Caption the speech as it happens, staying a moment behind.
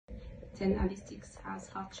10Alytics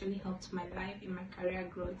has actually helped my life in my career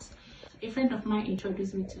growth. A friend of mine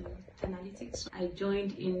introduced me to 10Alytics. I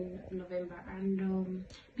joined in November, and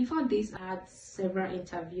before this, I had several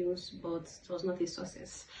interviews, but it was not a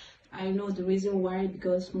success. I know the reason why,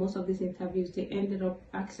 because most of these interviews, they ended up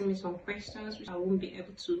asking me some questions which I won't be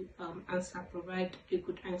able to provide a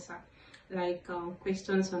good answer, like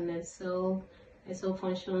questions on Excel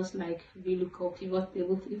functions like VLOOKUP, pivot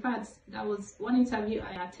table. In fact, that was one interview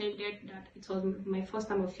I attended that it was my first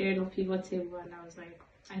time of hearing of pivot table, and I was like,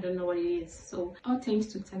 I don't know what it is. So all thanks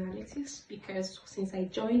to 10Alytics, because since I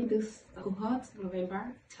joined this cohort in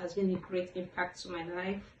November, it has been a great impact to my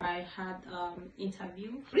life. I had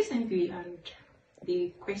interview recently, and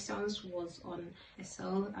the questions was on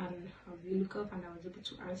Excel and VLOOKUP, and I was able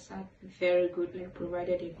to answer very good, like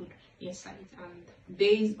provided a good insight. And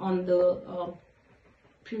based on the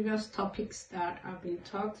previous topics that have been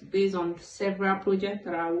talked, based on several projects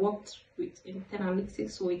that I worked with in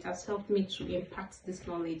 10Alytics, so it has helped me to impact this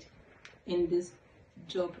knowledge in this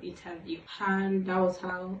job interview, and that was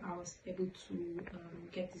how I was able to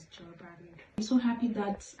get this job. And I'm so happy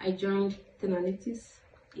that I joined 10Alytics.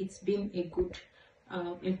 It's been a good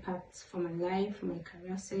impact for my life, for my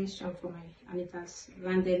career search, and it has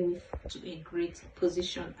landed me to a great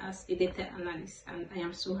position as a data analyst. And I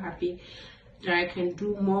am so happy that I can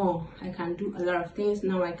do more. I can do a lot of things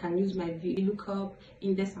now. I can use my VLOOKUP,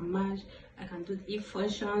 index and match. I can do the if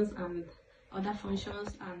functions and other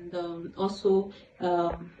functions, and also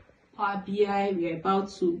Power BI. We are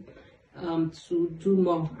about to do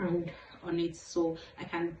more and on it, so I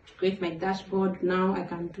can create my dashboard now. I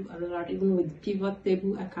can do a lot, even with pivot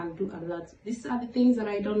table. I can do a lot. These are the things that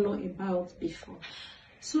I don't know about before.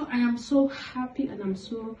 So I am so happy, and I'm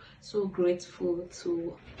so grateful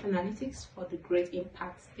to 10Alytics for the great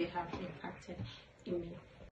impact they have impacted in me.